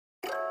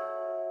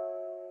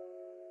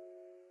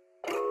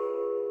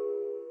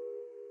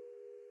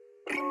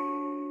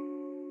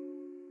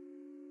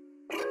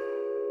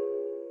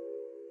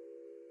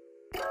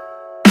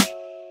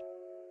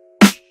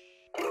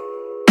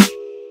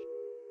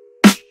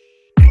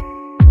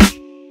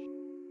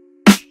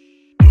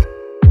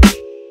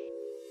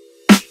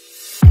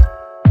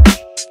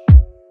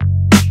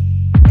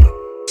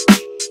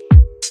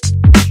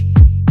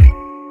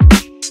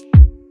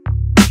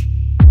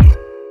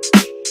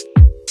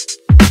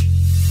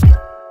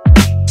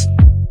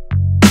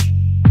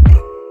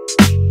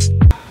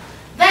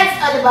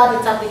about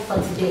the topic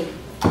for today.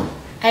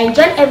 I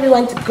enjoin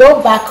everyone to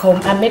go back home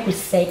and make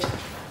research.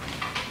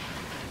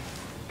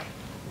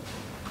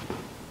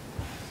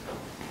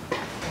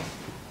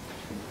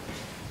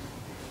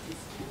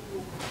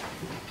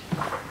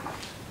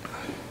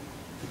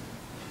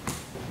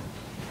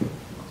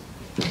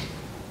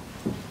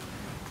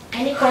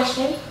 Any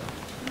question?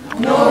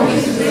 No,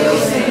 Mrs.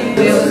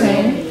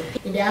 Wilson.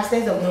 In the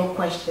absence of no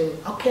question,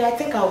 okay, I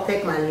think I'll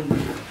take my leave.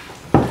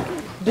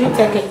 Do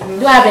take it.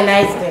 Do have a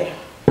nice day.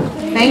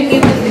 Thank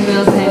you, Mrs.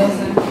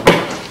 Wilson.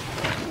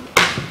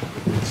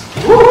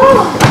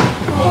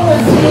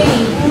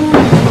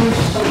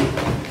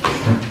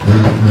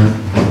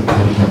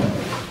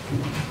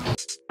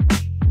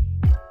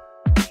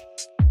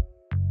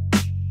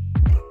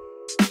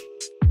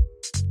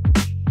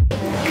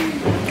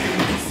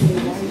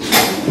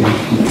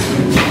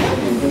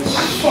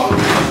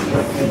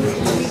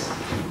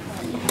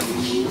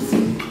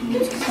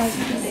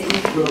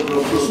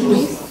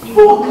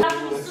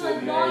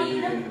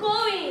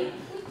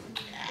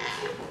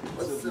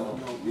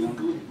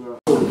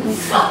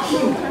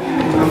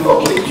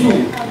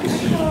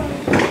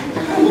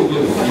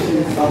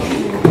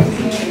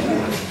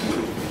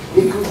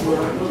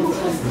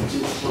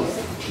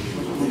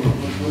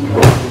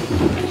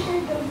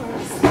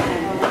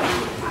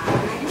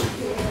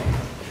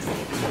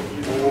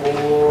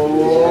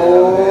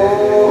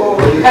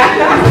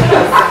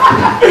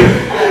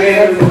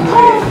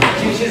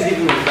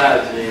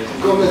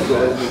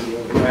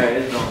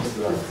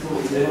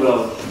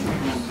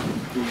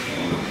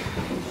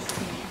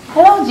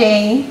 Hello,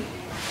 Jane.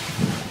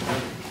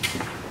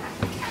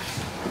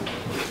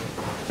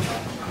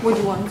 What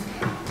do you want?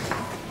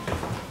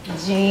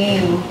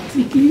 Jane.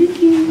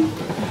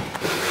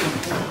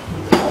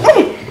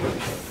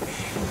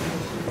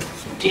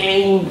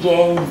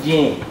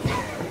 Jane.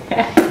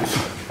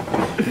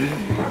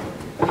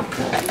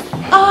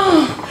 Oh,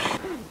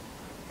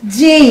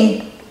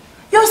 Jane,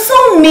 you're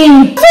so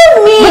mean.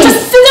 So mean. You're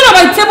just sitting on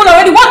my table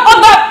already. What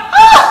other?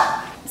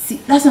 See,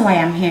 that's not why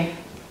I'm here.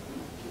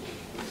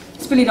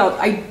 Spill it out.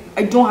 I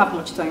don't have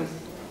much time.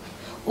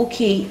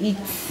 Okay,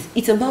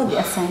 it's about the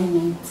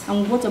assignment.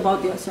 And what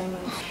about the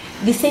assignment?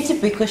 The safety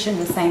precautions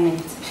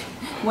assignment.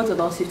 What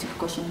about safety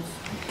precautions?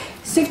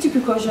 Safety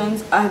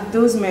precautions are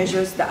those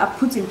measures that are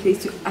put in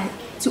place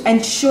to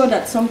ensure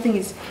that something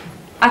is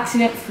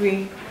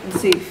accident-free and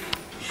safe.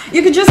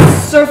 You could just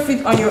surf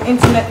it on your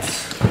internet.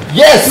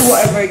 Yes! Do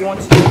whatever you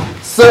want to do.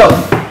 Surf!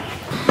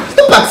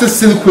 Stop asking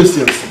silly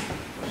questions.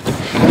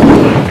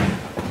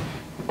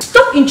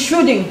 Stop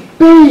intruding.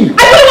 Babe!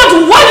 I don't want to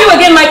warn you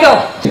again, Michael!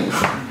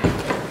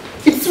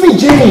 It's me,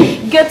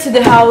 Jane! Get to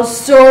the house,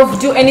 surf,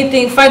 do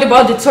anything, find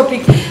about the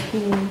topic.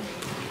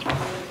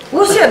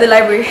 We'll see at the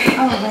library.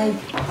 Alright.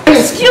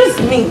 Excuse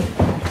me.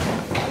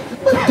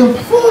 What the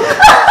fuck?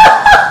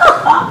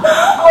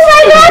 Oh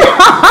my god!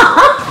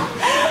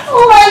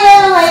 Oh my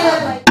god, oh my god.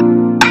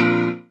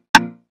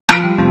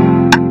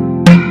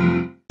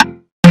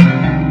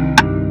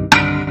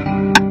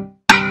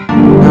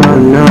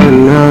 No.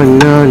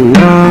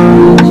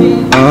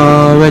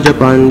 Oh, read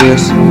up on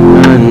this.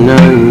 No.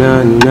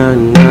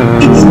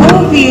 It's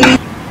obvious.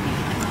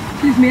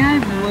 Please, may I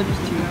have a word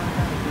with you?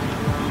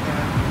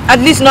 At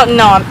least not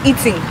now, I'm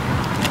eating.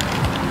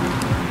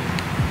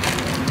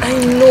 I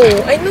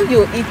know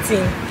you're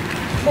eating.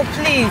 But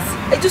please,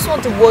 I just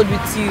want a word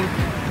with you.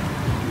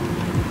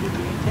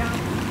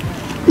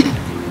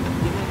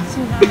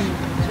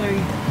 Sorry.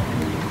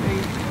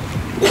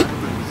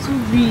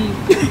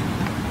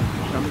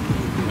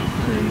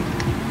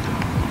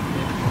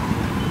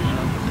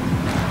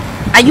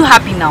 Are you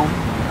happy now?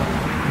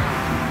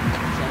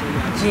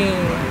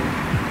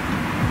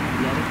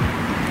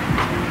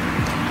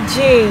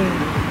 Jane,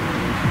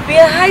 we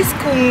are high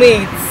school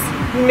mates,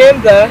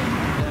 remember?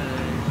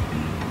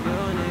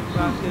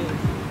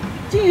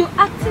 Jane, you're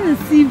acting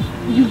as if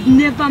you've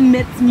never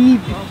met me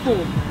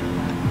before.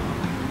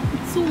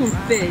 It's so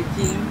unfair,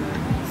 Jane.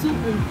 So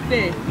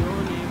unfair.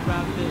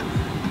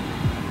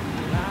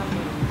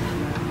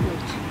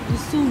 You're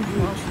so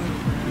rude.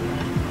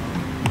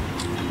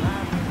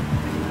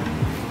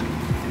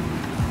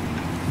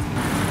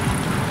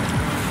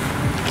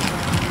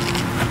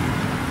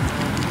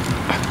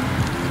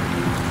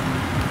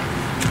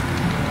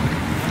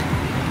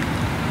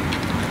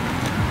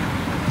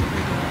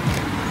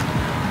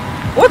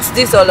 What's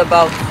this all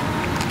about?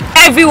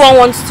 Everyone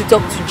wants to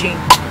talk to Jane.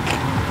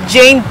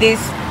 Jane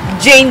this,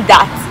 Jane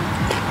that.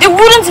 They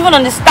wouldn't even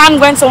understand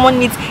when someone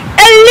needs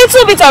a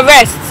little bit of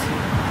rest.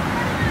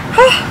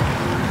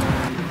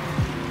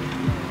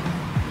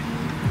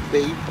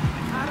 Babe.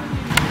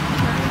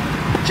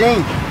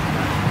 Jane.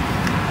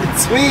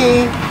 It's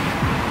me.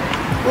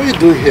 What are you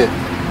doing here?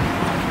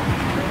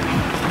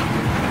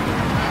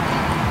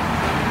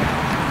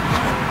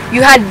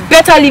 You had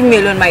better leave me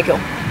alone, Michael.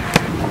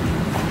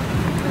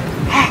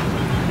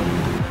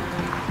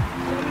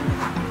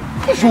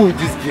 What's wrong with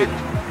this kid?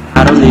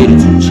 I don't need it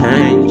to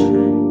change.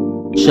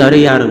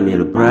 Shawty, I don't need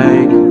a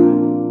break.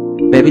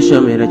 Baby,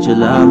 show me that your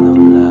love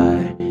don't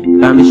lie.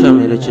 Bambi, show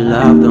me that your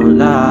love don't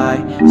lie.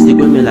 Stick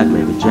with me like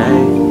Mary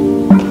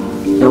Jane.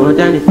 Don't want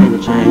anything to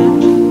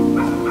change.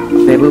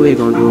 Baby, we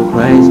gon' do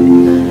crazy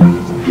things.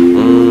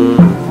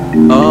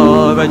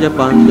 Oh, right up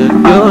on the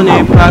you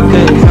need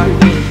practice.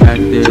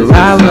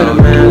 Ride with a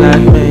man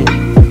like me.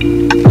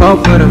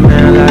 Cope with a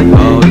man like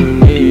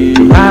me.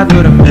 Ride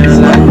with a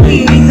man like me.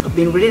 I've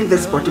been reading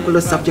this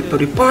particular subject for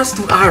the past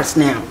 2 hours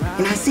now,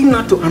 and I seem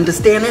not to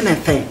understand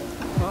anything.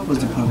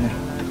 What's the problem?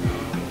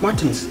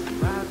 Martins,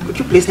 could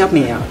you please help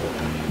me out?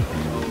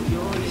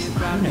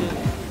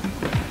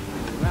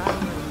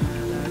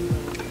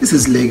 This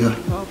is legal.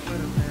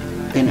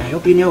 Then I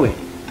hope you know it.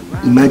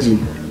 Imagine.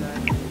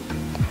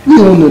 We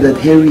all know that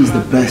Harry is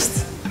the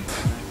best.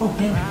 Oh,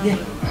 yeah.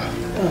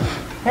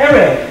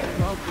 Harry!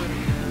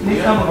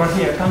 Please come over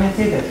here. Come and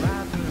see this.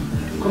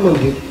 Come on,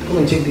 dude. Come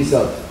and check this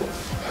out.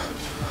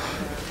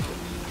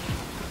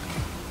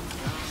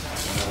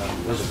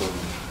 What's the problem?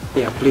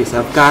 Yeah, please,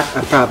 I've got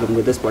a problem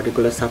with this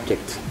particular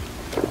subject.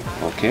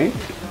 Okay.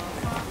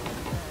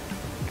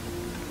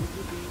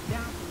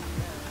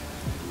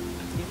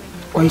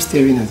 Why are you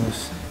staring at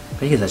us?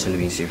 Are you guys actually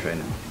being serious right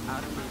now?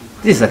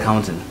 This is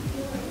accounting.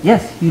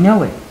 Yes, you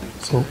know it.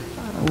 So?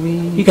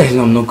 You guys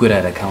know I'm not good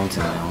at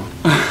accounting now.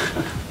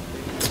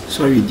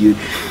 Sorry, dude.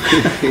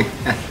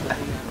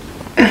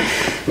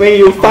 When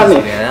you funny.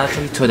 I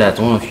actually thought that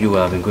one of you would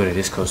have been good at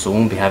this course, so we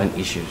won't be having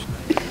issues.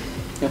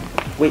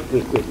 Wait.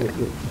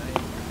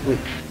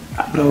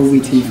 What are we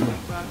waiting for?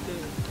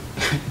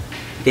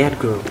 That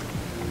girl,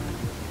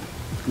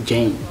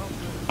 Jane.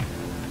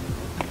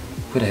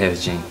 Who the hell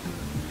is Jane?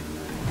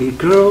 The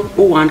girl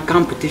who won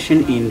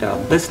competition in the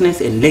business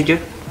and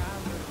leisure.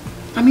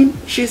 I mean,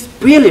 she's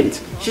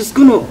brilliant. She's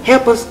gonna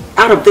help us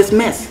out of this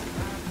mess.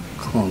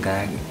 Come on,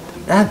 guy.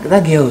 That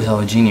girl is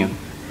our genius.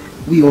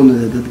 We all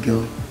know that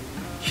girl,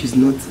 she's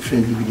not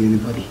friendly with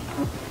anybody.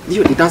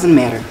 Dude, it doesn't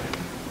matter.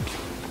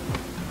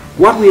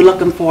 What we're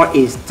looking for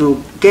is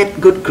to get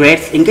good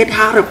grades and get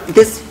out of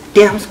this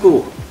damn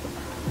school.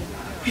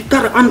 You've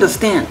got to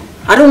understand.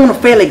 I don't want to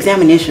fail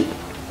examination.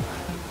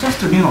 Just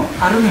to know,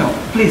 I don't know.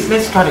 Please,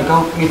 let's try to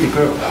go meet the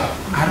girl.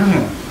 I don't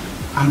know.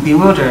 I'm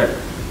bewildered.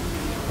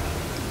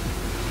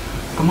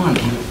 Come on,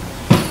 dude.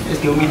 Let's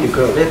go meet the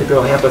girl. Let the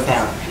girl help us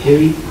out.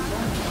 Harry,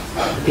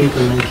 I think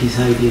I like his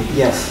idea.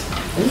 Yes.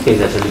 Are you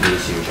guys actually being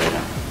serious right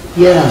now?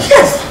 Yeah.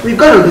 Yes, we've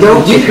got to go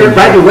meet her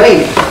right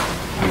away.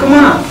 Come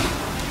on.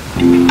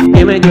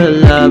 Give me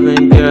good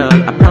loving, girl.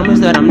 I promise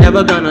that I'm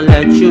never gonna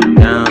let you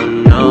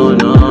down. No.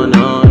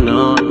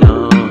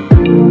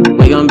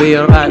 We gon' be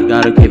alright,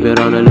 gotta keep it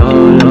on the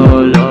low.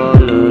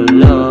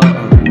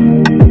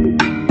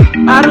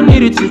 I don't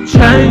need it to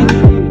change.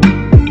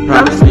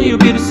 Promise me you'll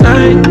be the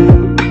same.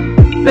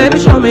 Baby,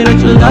 show me that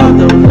your love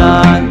don't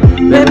lie.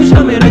 Baby,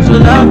 show me that your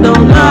love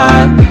don't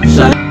lie.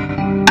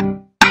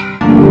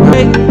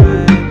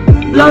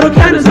 Blow the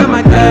candles on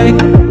my cake.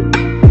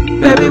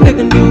 Baby, we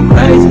can do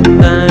crazy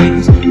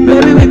things.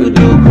 Baby, we could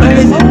do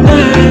crazy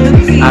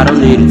things. I don't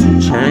need it to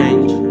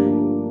change.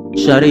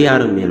 Shawty, I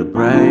don't need a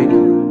break.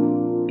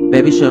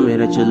 Baby, show me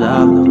that your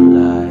love don't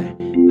lie.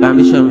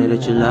 Bambi, show me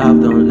that your love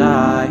don't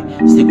lie.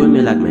 Stick with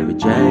me like Mary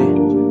Jane.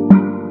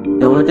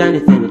 Don't want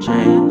anything to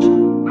change.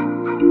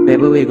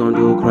 Baby, we gon'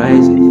 do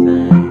crazy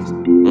things.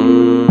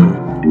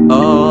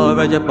 Oh,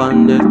 right up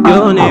on this.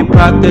 You need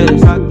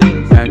practice.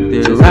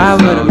 To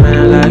ride with a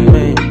man like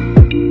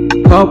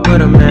me. Cope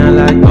with a man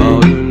like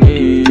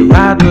me. To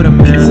ride with a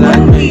man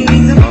like me.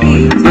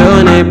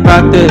 You need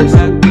practice. To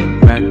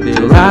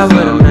ride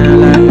with a man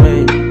like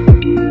me.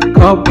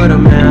 Cope with a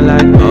man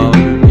like me.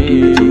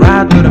 To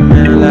ride with a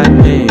man like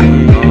me.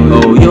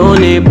 Oh, you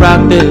need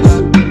practice.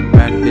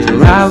 To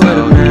ride with a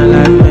man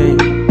like me.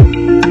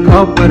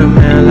 Cope with a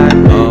man like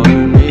me.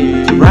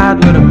 To ride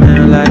with a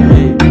man like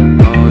me.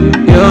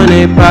 You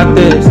need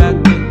practice. To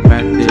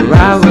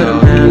ride with a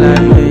man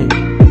like me.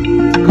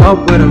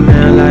 Cope with a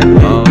man like me.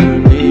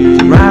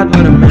 To ride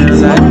with a man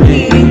like me.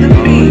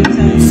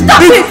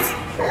 Stop it!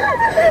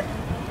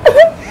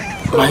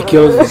 My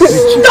girl's the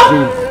sweet Stop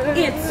dream.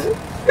 it!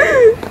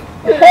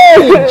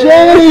 Hey,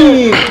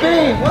 Jane!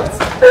 Babe, what?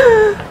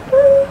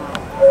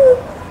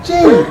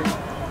 Jane!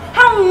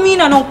 How mean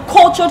and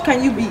uncultured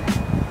can you be?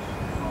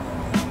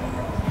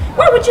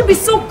 Why would you be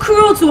so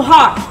cruel to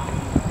her?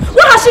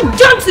 What has she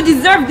done to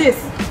deserve this?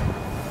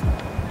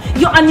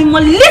 Your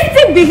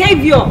animalistic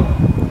behavior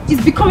is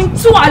becoming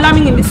too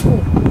alarming in the school.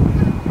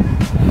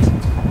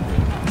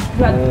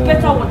 You had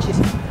better watch it.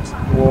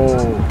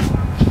 Whoa.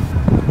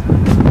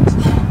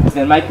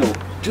 Then Michael,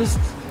 just...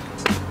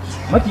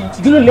 What,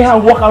 you gonna let her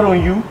walk out on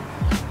you?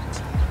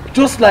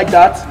 Just like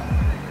that?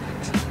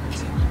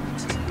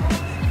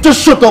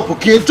 Just shut up,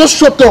 okay? Just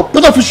shut up.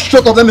 Both of you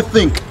shut up, let me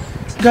think.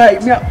 Guy,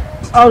 me, I'm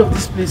out of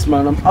this place,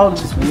 man. I'm out of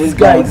this place.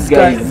 This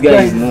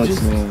guy is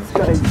nuts, man.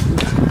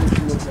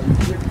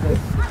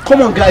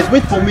 Come on, guys,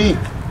 wait for me.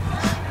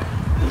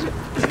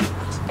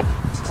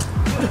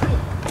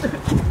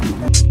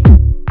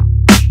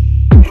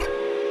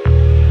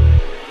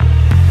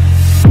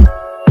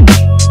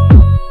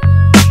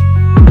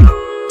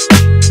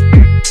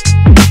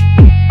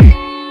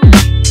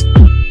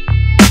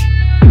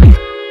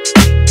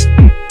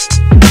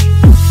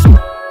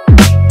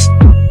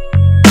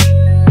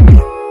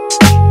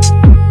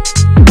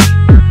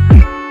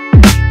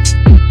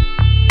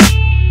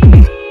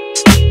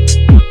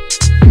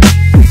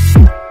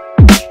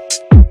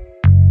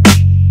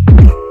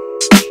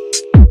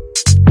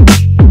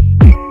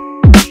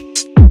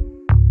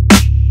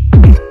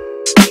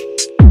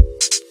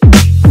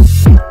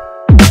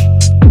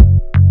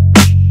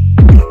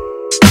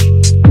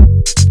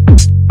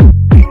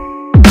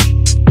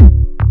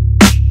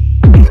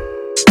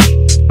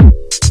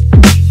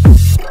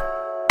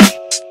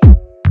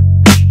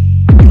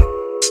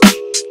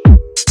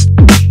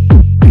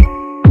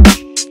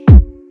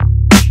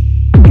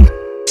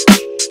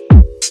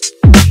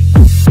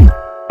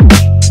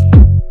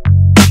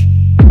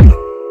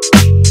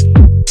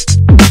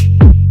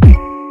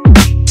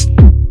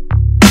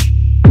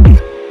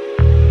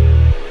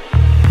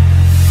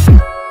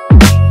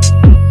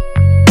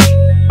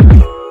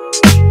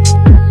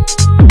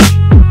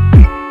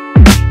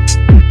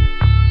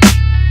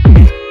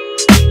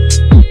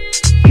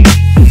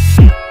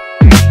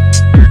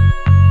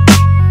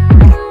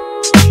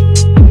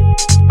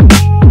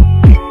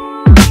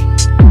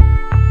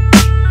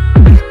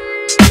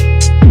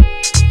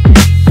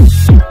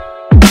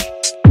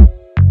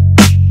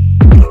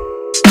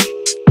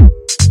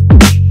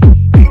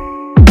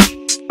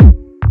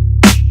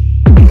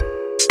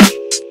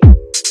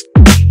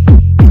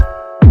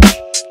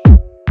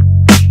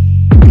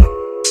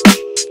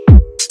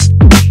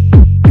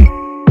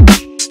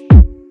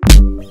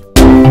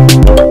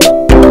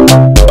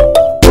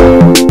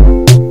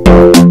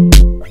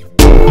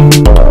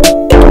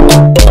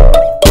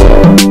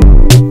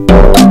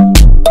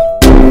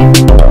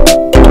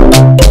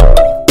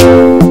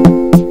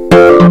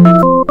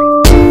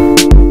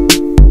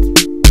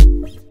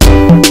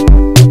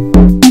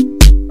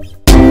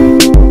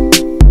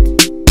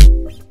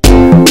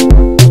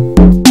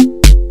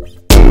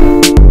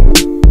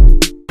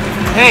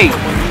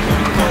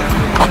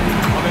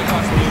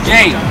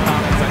 Jay.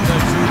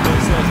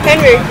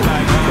 Henry.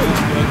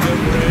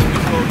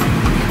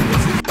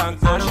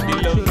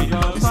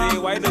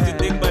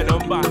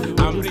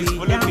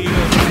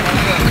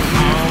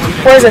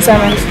 Where's the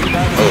assignment?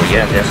 Oh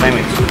yeah, the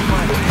assignment.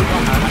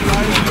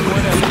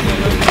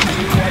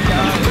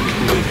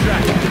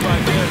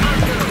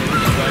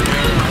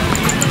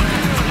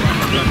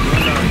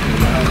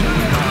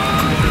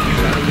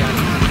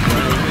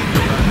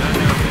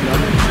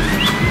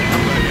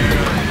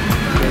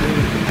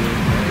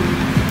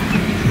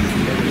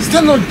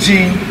 Still not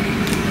Jane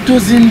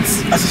doesn't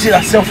associate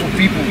herself with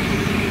people.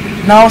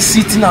 Now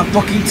sitting and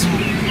talking to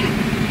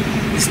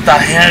Mr.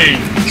 Henry.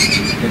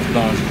 It's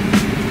gone.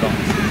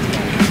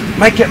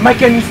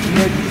 Michael needs to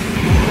hear this.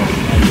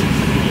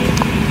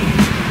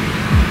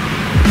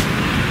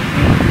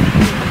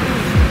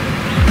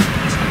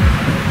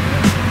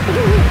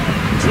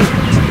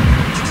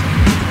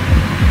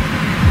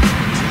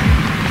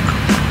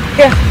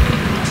 Here.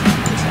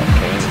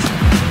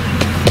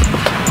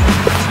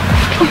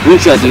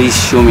 Won't you at least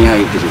show me how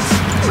you did it?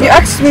 You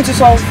asked me to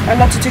solve and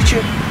not to teach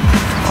you.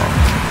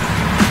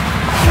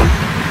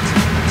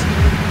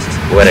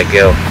 What a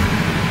girl.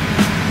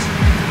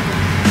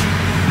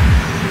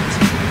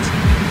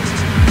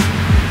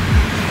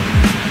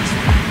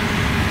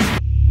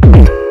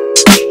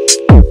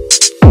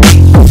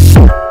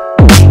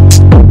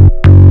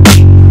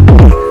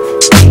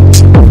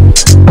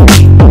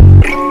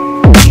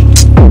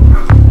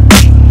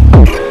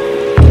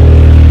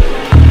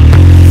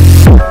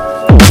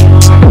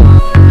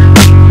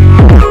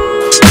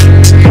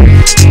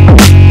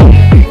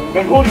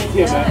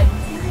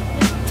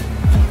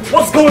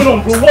 What's going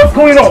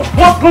on?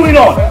 What's going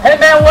on? Hey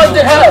man, what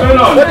the hell?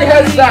 What the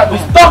hell is that?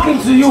 He's talking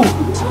to you.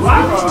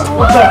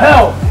 What the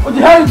hell? What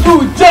the hell is you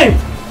with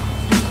James?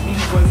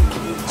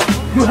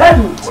 You had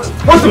me.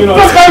 What the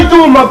fuck are you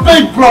doing with my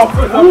babe, bro?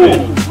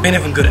 Been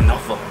even good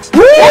enough for.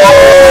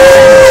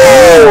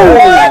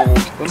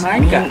 Oh my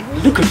God.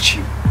 Look at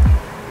you.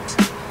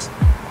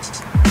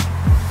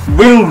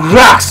 Bring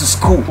racks to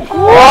school.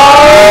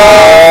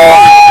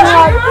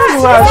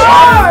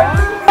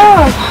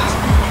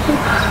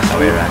 I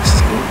wear racks to school.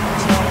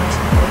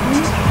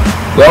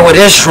 Well, with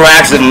these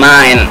racks in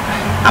mine,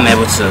 I'm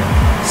able to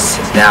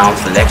sit down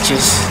for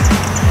lectures,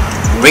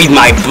 read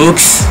my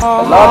books.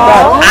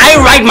 I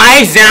write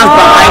my exams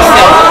by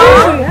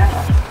myself.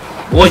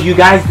 What you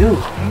guys do?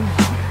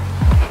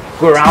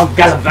 Go around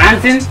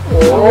gallivanting,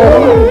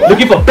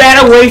 looking for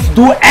better ways to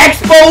do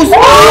expos.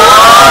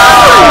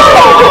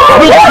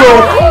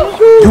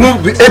 You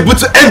won't be able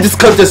to end this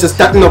contest and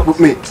starting up with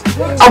me.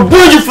 I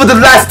warned you for the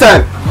last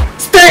time.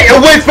 Stay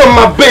away from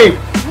my babe.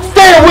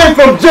 Stay away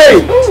from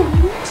Jane.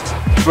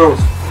 Bros,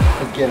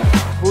 again.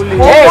 You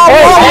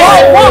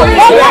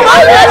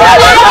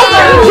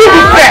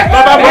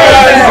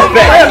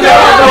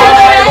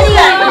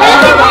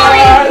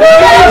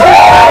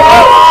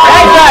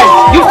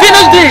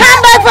finished this.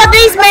 Come back for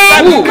this,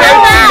 man. Come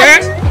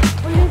back.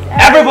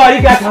 Everybody,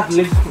 you guys have to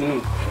listen to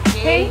me.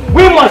 Okay.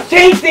 We must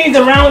change things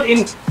around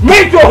in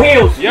Metro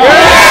Hills.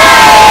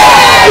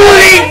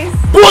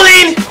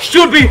 Bullying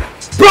should be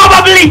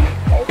probably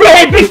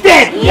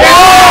prohibited.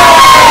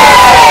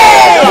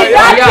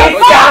 It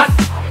starts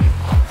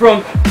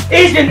from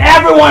each and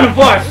every one of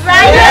us.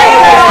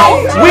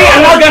 We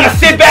are not gonna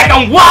sit back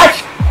and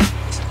watch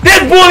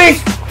these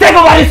bullies take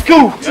over the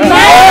school.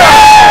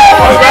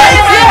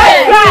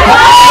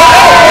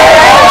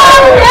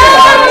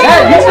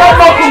 You stop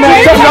knocking,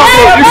 man. Stop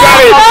knocking. You got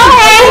it.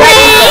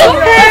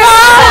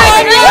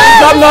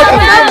 Stop knocking.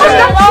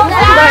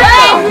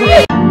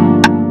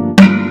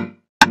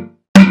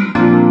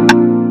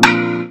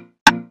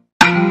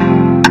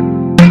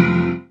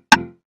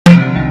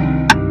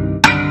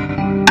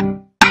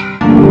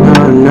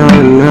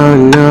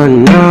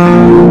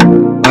 No.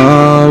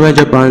 Oh, read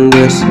up on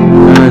this.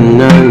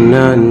 No.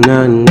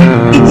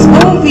 It's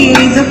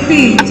obvious the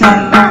Peter.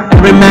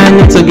 Every man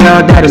needs a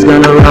girl that is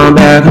gonna run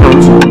back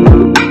home to.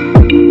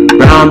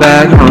 Run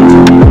back home to.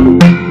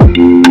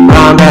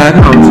 Run back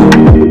home to.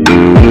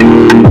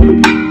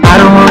 I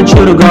don't want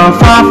you to go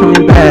far from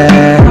me,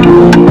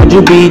 babe. Would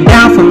you be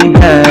down for me,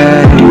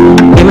 babe?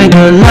 Give me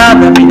good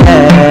love every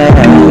day.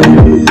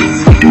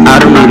 I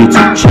don't need it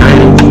to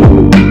change.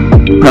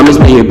 Promise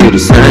me you'll be the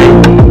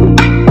same.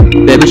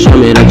 Baby, show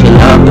me that your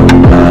love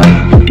don't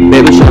lie.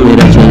 Baby, show me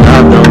that your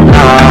love don't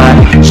lie.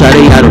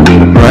 Shawty, I don't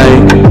need a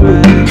break.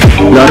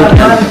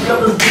 Love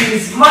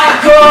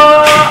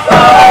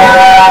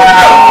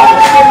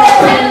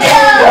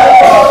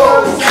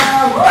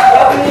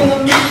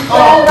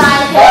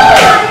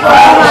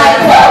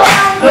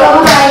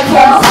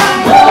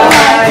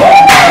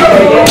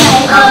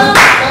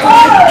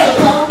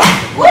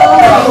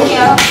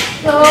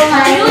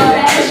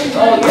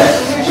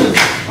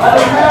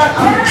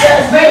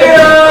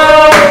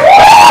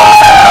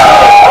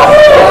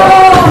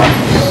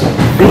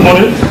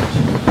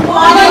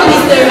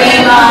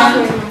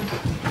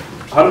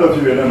How many of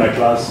you were in my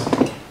class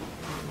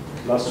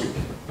last week?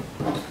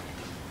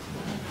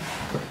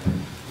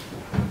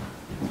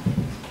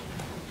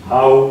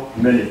 How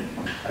many?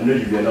 I know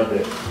you were not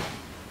there.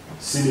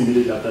 See me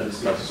immediately after this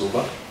class is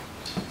over.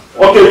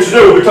 Okay,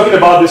 today we'll be talking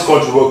about this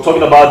country. We're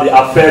talking about the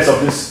affairs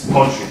of this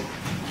country.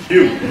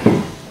 You.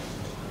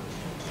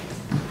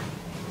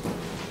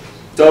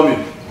 Tell me,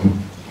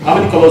 how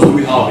many colors do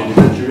we have in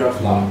the Nigeria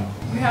flag?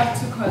 We have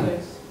 2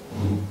 colors.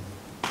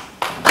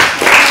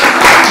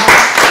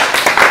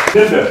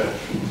 Name them.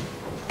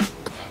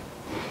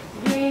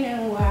 Green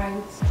and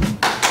white.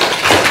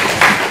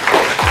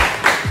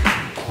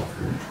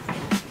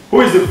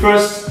 Who is the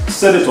first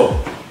senator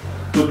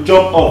to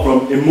jump off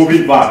from a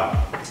moving van?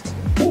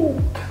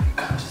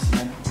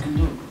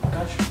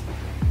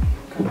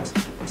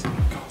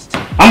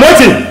 I'm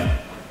waiting!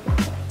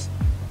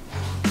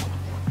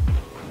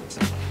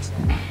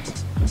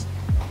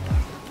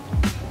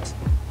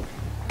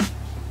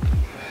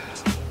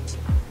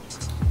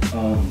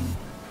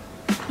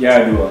 Yeah, I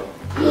do.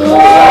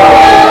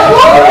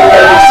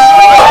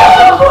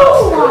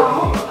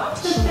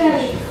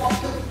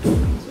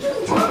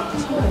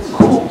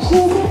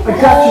 I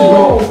got you,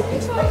 bro.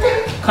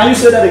 Can you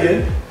say that again?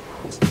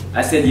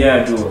 I said, yeah,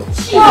 I do.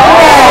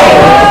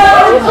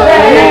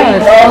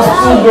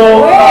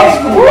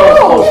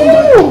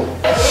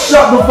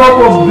 Shut the fuck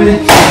up,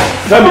 bitch.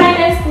 Tell me.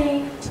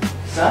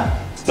 Sir?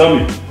 Tell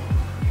me.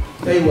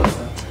 Tell you what,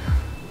 sir.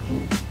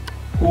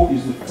 Who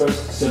is the first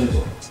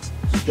senator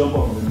to jump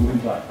off from the moving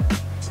van?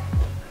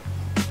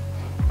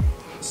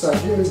 Sir,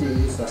 give me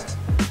the sir.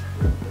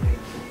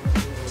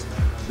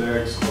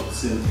 Birds of the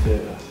same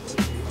feather.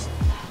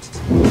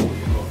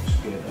 Not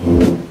together.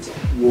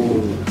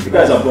 Whoa. You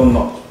guys have done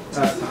not.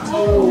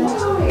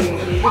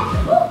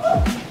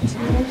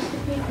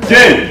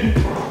 Jane!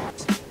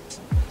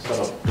 Shut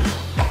up.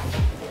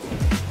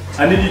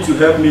 I need you to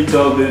help me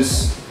tell this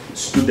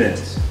student.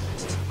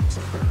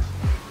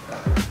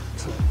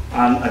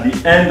 And at the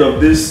end of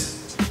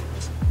this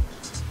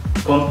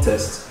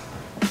contest,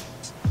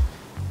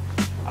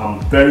 I'm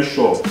very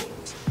sure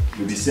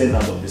you'll be sent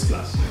out of this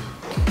class.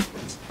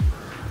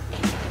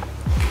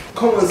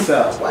 Come on,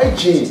 sir. Why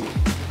Jane?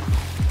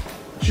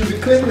 She'll be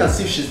claiming as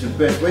if she's the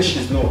best when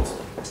she's not.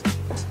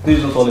 This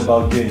is not all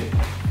about Jane.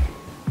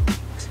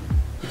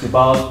 It's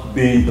about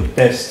being the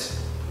best.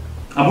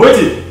 I'm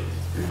waiting.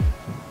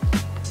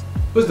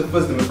 Who's the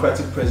first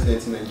democratic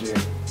president in Nigeria?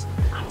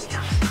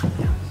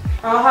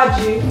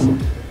 Haji.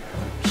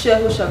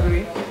 Shehu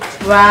Shabiri.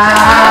 Wow!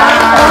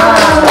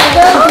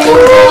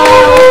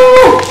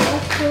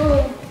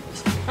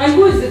 And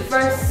who is the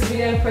first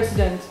civilian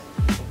president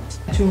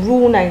to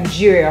rule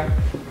Nigeria?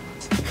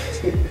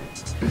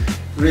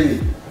 Really?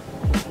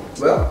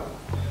 Well,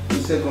 you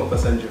said go on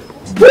passenger.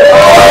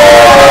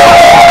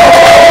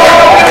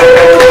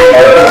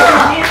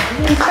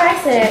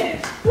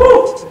 Impressive.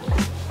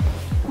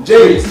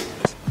 James,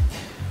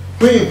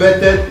 who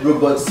invented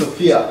Robot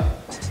Sophia?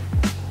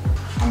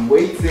 I'm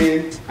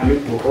waiting. I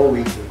mean, we're all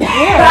waiting.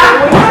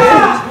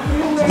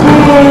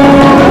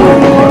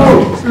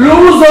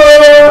 Loser!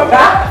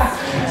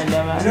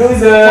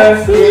 Loser!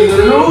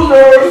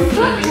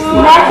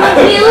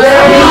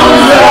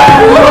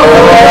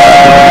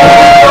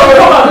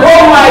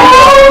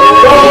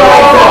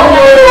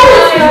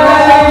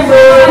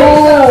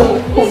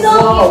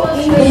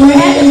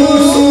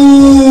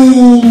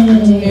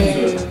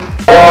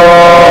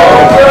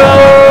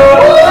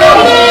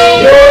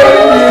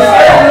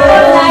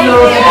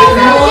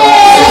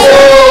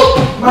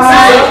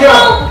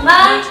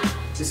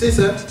 You see,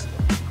 sir?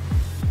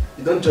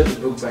 You don't judge a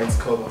book by its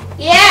cover.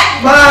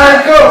 Yeah.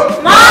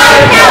 Michael!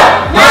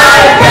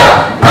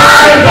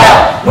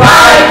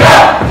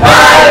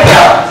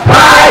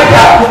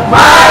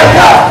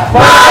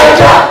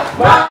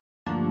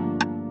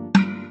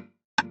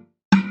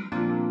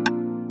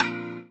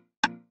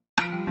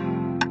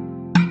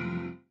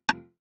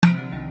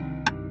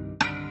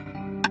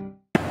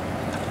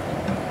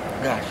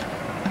 Gosh,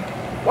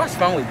 what's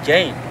wrong with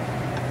Jane?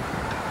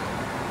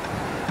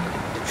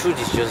 The truth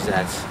is just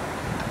that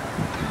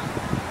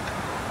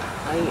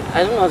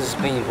I don't know how to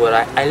explain it, but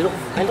I love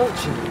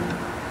Jane.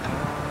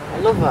 I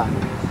love her.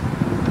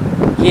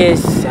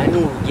 Yes, I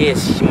know.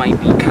 Yes, she might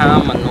be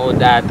calm and all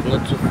that,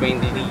 not too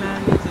friendly,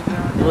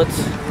 but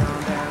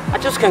I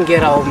just can't get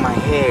her out of my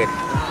head.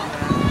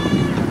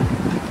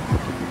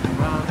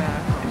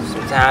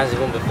 Sometimes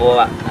even before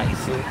I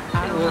see,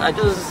 I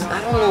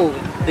don't know.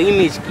 The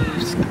image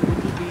keeps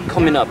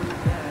coming up.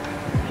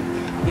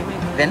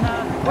 Then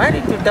why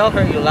did you tell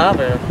her you love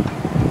her?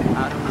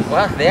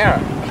 What's there?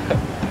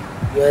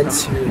 You aren't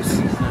serious.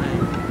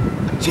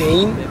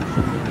 Jane?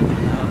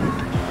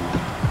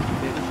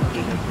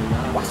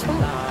 What's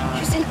wrong?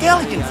 She's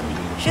intelligent.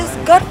 She's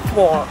good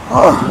for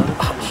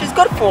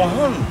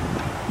him.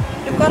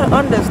 You gotta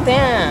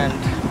understand.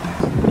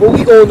 But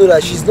we all know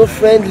that she's not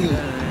friendly.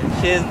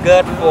 She's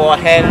good for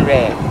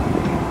Henry.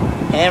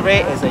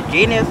 Henry is a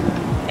genius,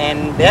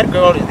 and that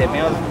girl is the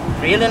most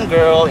brilliant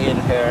girl in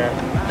her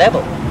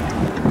level.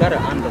 You gotta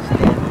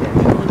understand that.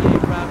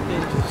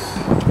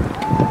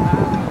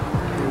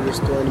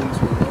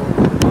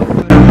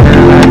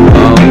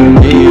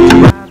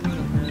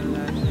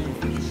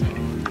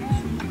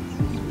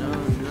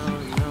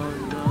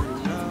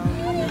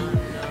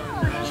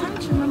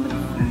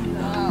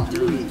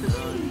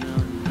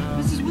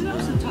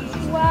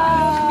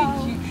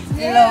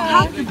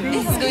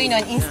 This is going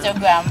on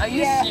Instagram. Are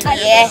you serious?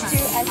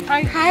 Yes.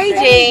 Hi,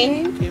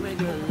 Jane.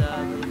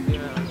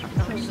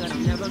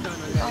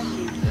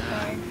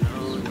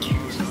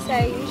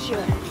 Are you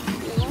sure?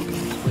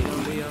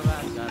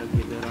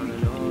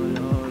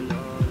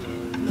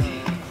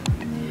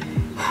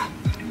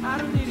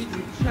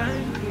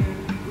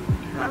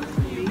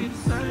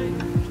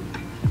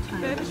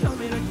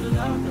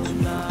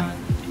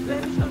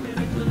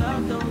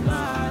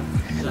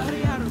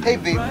 Hey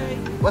babe,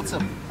 what's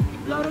up?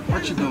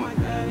 What you doing?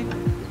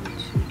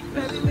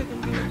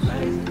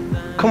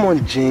 Come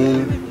on,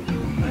 Jane.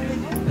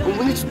 I'm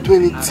willing to do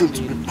anything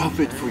to be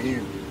perfect for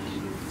you.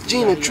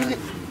 Jane, I truly...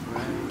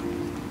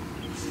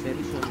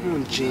 Come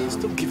on, Jane,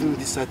 stop giving me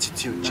this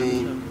attitude,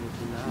 Jane.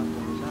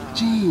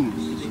 Jane,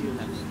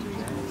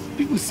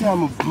 people say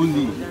I'm a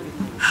bully.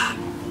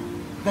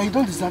 That you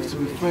don't deserve to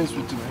be friends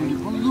with a bully.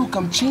 But look,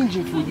 I'm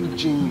changing for you,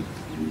 Jane.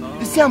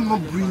 They say I'm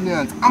not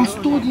brilliant. I'm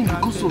studying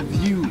because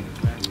of you.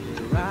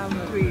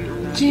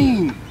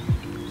 Jane,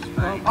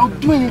 I'll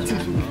do anything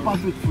to be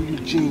perfect for you,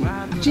 Jane.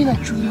 Jane, I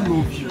truly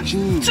love you,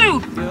 Jane. True.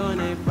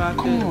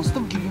 Come on,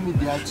 stop giving me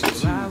the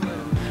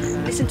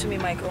attitude. Listen to me,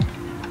 Michael.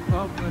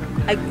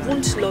 I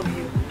won't love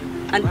you,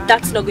 and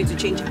that's not going to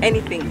change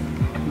anything.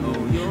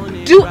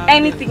 Do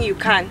anything you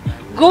can.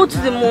 Go to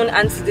the moon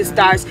and see the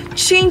stars.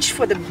 Change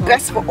for the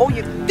best for all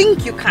you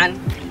think you can.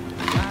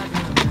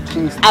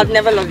 I'll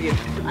never love you.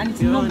 And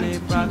it's not going to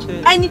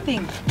change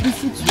anything.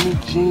 Listen to me,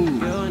 Jane.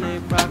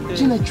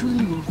 Jane, I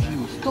truly love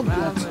you. Stop the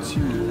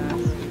attitude.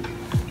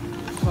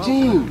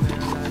 Jane.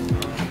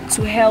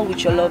 To hell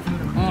with your love,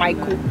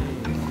 Michael.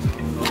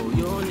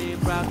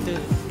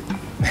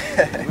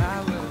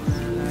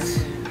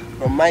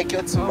 From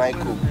Michael to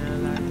Michael.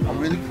 I'm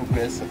really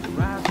progressing.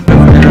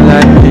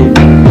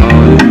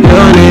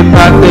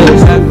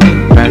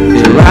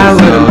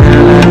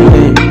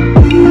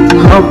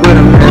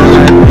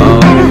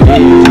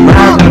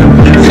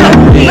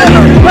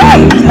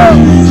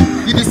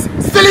 You this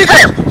silly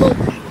girl!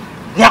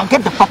 Now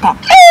get the fuck up!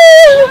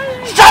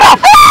 Shut up!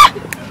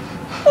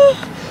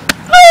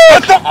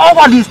 After all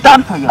what he's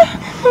done for you,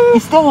 you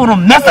still want to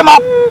mess him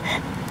up?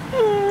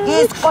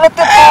 He's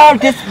collected all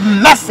this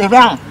mess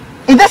around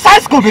in this high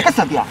school because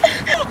of you. I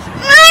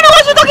know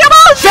what you're talking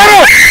about! Shut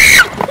up!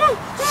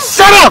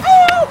 Shut up!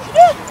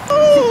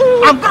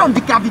 I'm gonna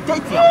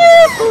decapitate you.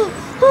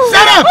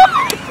 Shut up!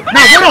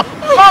 Now get up!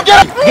 Come on, get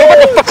up! Get what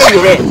the fuck are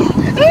you in?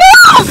 No!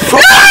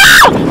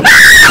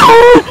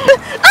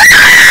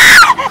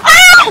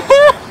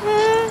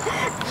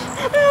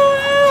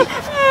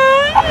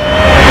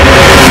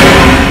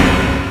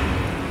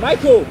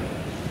 Michael!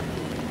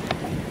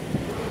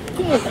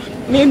 Come on,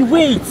 man,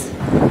 wait!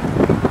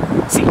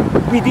 See,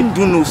 we didn't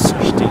do no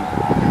such thing.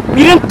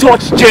 We didn't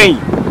touch Jane.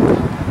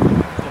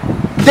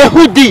 Then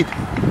who did?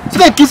 So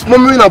they keep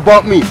murmuring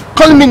about me,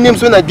 calling me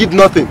names when I did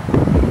nothing.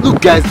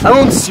 Look guys, I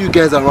don't see you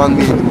guys around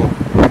me anymore.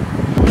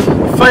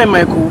 Fine,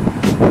 Michael.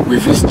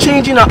 With his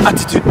changing our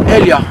attitude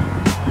earlier,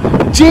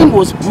 Jane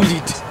was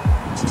bullied.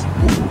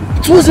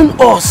 It wasn't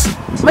us.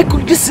 Michael,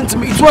 listen to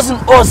me. It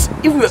wasn't us.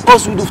 If we were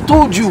us, we would have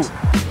told you.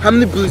 How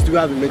many bullies do we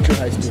have in Metro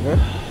High School, huh?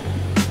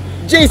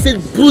 Jane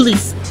said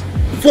bullies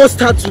forced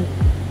her to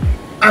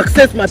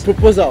accept my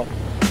proposal.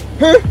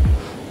 Huh?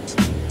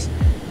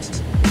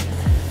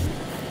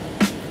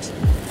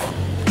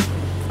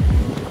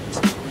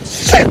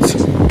 Shit!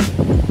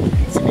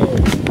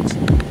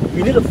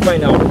 We need to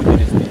find out who did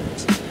this thing.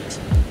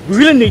 We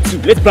really need to.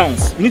 Let's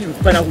bounce. We need to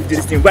find out who did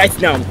this thing right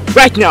now.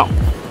 Right now!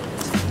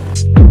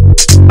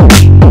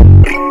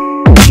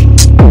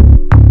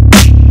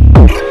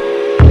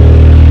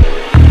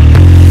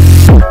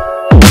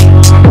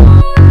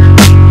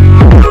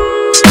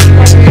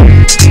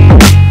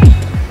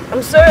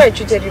 I'm sorry I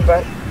treated you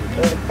bad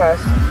in the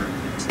past.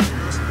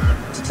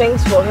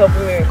 Thanks for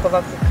helping me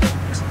recover quickly.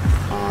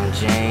 Oh,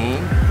 Jane.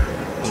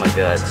 Oh my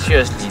God.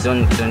 Seriously, you don't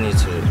need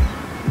to,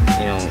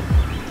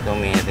 tell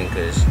me anything,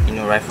 because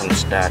right from the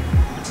start,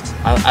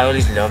 I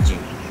always loved you.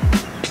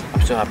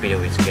 I'm so happy that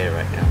we're together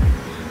right now.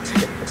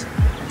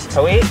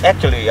 Are we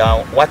actually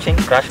watching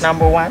Crash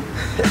 #1?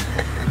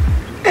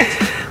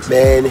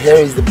 Man,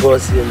 Harry's the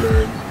boss here,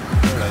 man.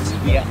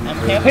 Yeah, I'm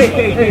here.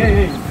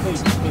 Hey.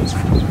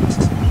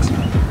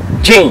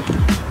 Jane,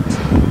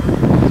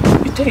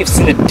 you thought you've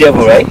seen the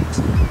devil, right?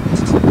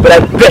 But I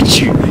bet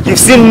you've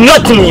seen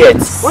nothing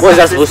yet. What is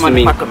that supposed to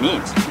mean?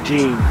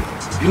 Jane,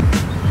 you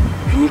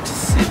need to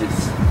see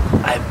this.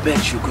 I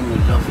bet you're gonna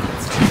love it.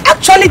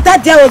 Actually,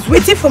 that day I was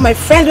waiting for my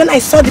friend when I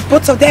saw the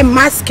both of them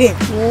masking.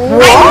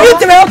 What? I knew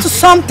they were up to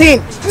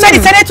something, so I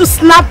decided to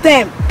snap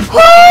them.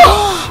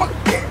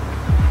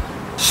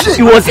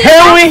 It was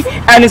Henry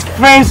and his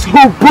friends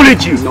who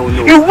bullied you. No.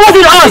 It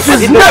wasn't us. It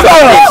was never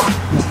us.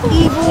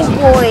 Evil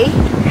boy.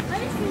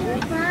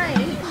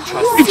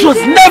 It was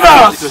never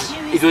us.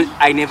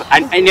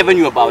 I never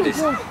knew about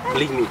this.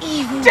 Believe me.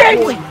 Evil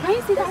boy.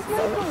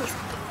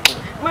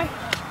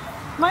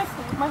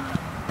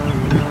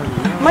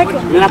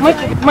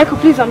 Michael,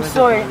 please, I'm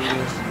sorry.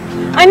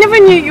 I never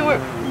knew you were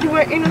You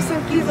were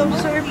innocent. Please, I'm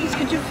sorry. Please,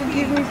 could you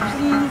forgive me,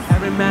 please?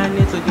 Every man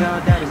needs a girl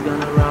that is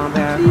gonna run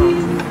back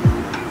home.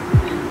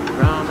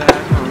 Run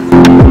back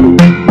home.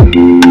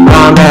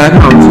 Run back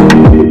home.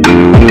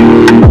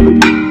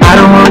 I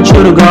don't want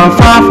you to go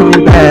far from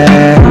me,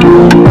 babe.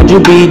 Would you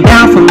be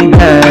down for me,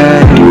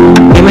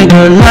 babe? Give me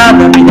good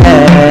love every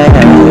day.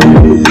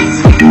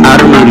 I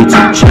don't need you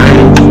to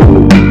change.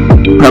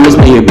 Promise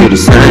me you'll be the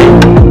same.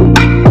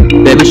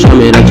 Baby, show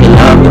me that you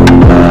love me.